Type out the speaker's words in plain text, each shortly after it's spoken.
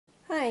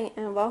Hi,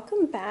 and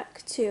welcome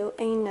back to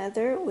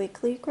another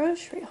weekly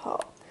grocery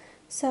haul.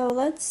 So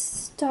let's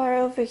start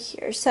over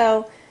here.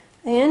 So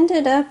I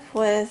ended up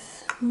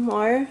with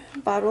more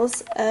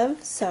bottles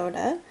of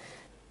soda.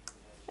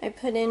 I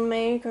put in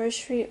my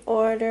grocery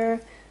order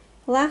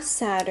last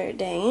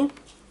Saturday,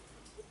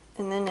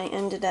 and then I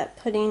ended up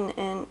putting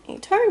in a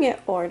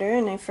Target order,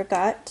 and I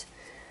forgot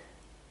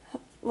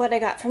what I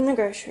got from the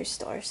grocery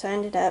store. So I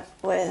ended up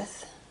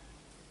with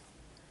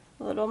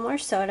a little more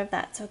soda. If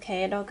that's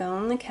okay, it'll go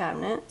in the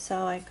cabinet.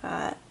 So I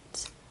got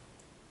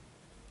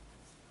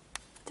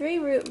 3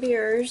 root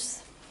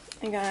beers,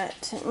 I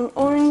got an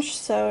orange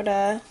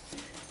soda,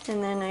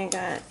 and then I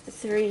got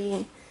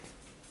 3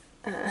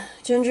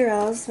 ginger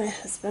ales. My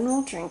husband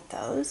will drink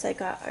those. I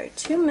got our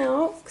 2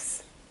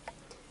 milks,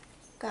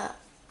 got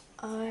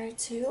our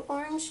 2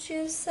 orange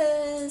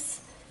juices,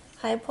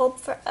 high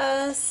pulp for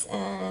us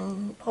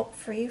and pulp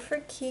free for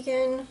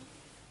Keegan.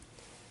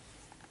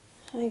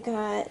 I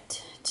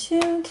got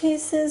 2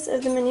 cases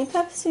of the mini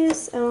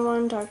Pepsis and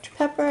 1 Dr.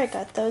 Pepper. I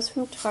got those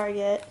from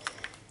Target.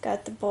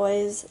 Got the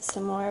boys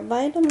some more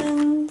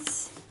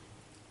vitamins.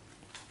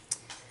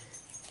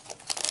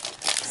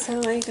 So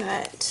I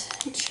got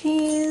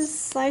cheese,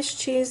 sliced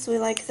cheese. We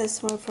like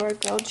this one for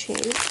grilled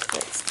cheese because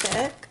it's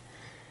thick.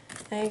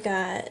 I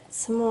got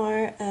some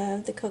more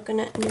of the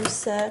coconut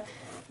Noosa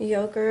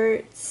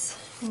yogurts.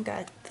 I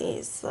got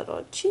these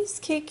little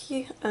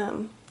cheesecake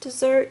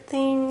dessert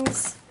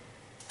things.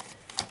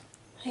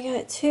 I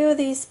got 2 of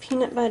these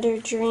peanut butter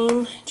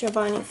dream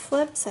Giovanni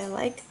flips. I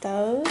like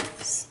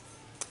those.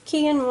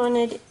 Keegan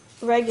wanted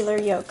regular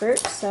yogurt,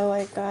 so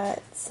I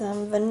got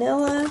some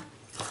vanilla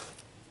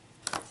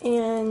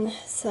and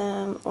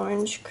some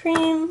orange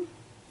cream.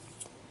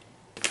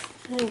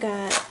 I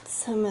got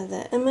some of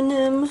the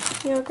M&M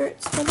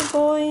yogurts for the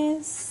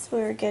boys.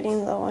 We're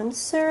getting low on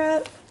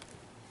syrup.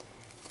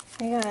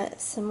 I got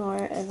some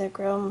more of the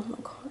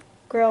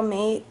Grill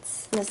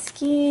Mates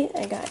Mesquite.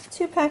 I got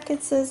 2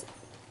 packages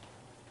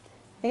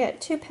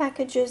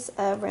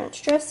of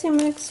ranch dressing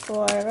mix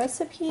for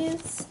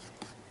recipes.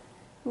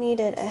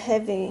 Needed a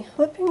heavy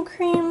whipping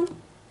cream.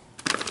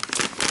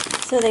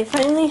 So they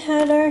finally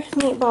had our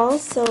meatballs,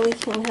 so we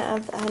can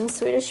have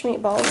Swedish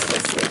meatballs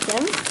this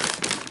weekend.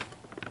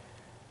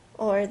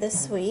 Or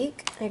this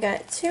week. I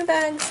got 2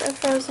 bags of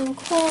frozen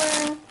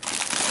corn.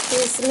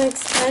 These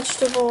mixed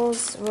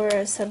vegetables were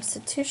a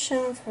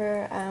substitution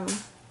for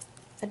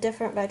a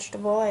different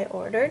vegetable I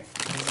ordered.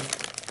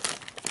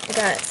 I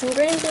got some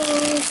green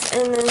beans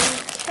and then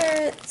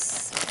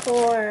carrots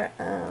for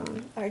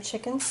our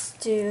chicken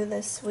stew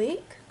this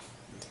week.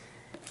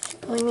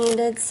 We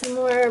needed some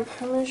more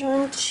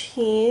Parmesan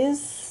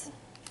cheese.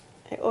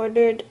 I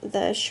ordered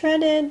the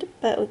shredded,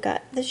 but we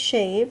got the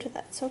shaved.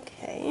 That's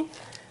okay.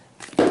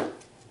 I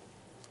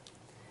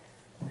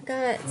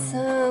got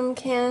some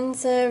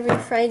cans of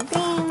refried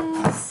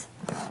beans,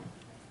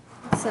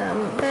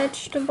 some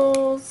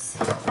vegetables,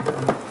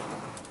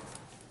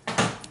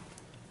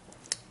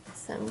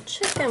 some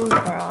chicken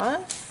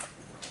broth.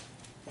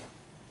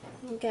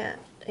 Got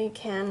a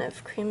can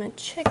of cream of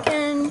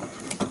chicken,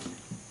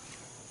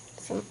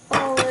 some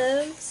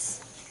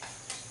olives,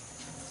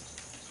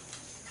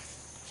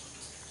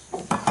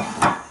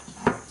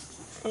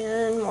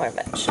 and more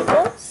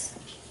vegetables.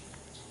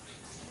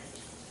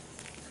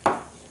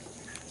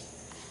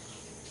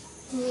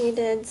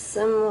 Needed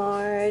some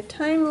more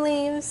thyme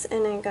leaves,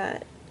 and I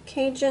got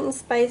Cajun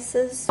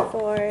spices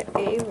for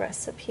a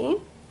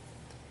recipe.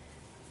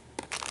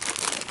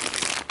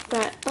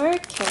 Got our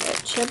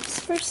carrot chips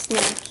for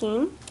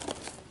snacking.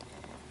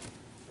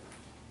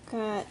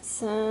 Got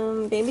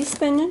some baby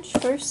spinach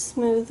for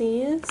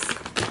smoothies,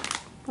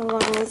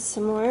 along with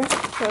some more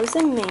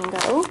frozen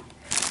mango.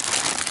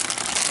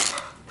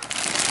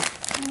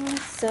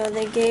 So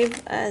they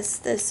gave us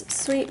this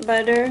sweet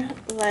butter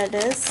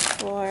lettuce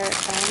for a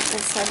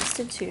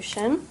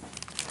substitution.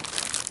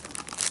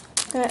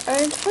 Got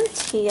our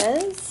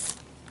tortillas,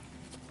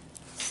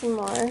 some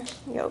more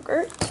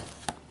yogurt.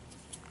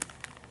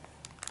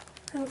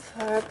 And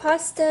for our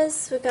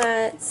pastas, we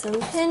got some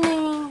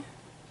penne,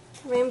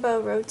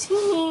 rainbow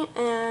rotini,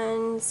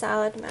 and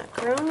salad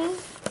macaroni.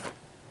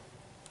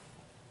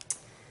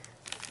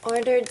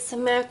 Ordered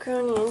some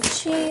macaroni and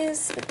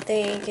cheese, but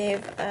they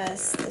gave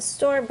us the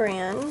store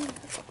brand.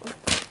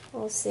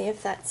 We'll see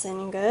if that's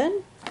any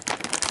good.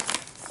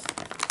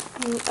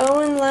 And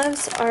Owen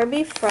loves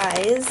Arby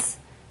fries,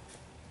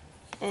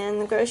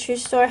 and the grocery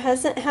store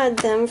hasn't had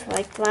them for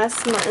like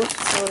last month,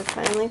 so we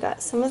finally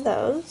got some of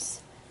those.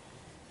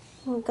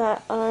 We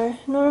got our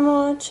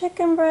normal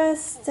chicken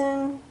breast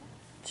and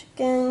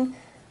chicken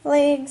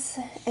legs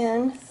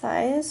and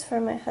thighs for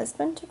my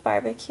husband to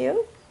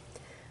barbecue.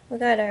 We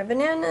got our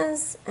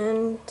bananas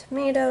and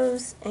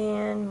tomatoes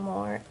and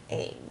more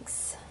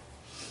eggs.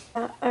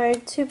 Got our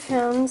 2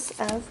 pounds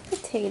of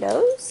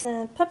potatoes.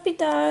 The puppy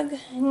dog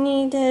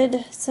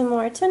needed some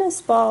more tennis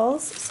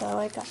balls, so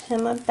I got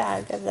him a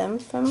bag of them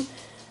from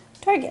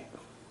Target.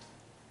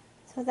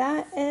 So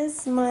that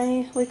is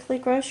my weekly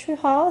grocery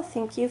haul.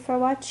 Thank you for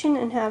watching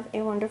and have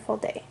a wonderful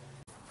day.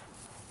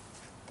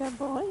 Good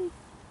boy.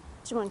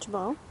 Do you want your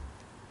ball?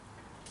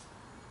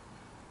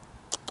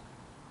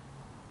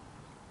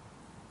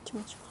 Do you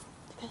want your ball?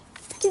 Okay,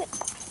 get it.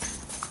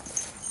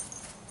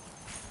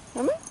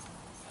 Come on.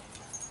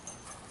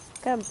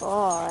 Good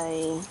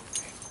boy.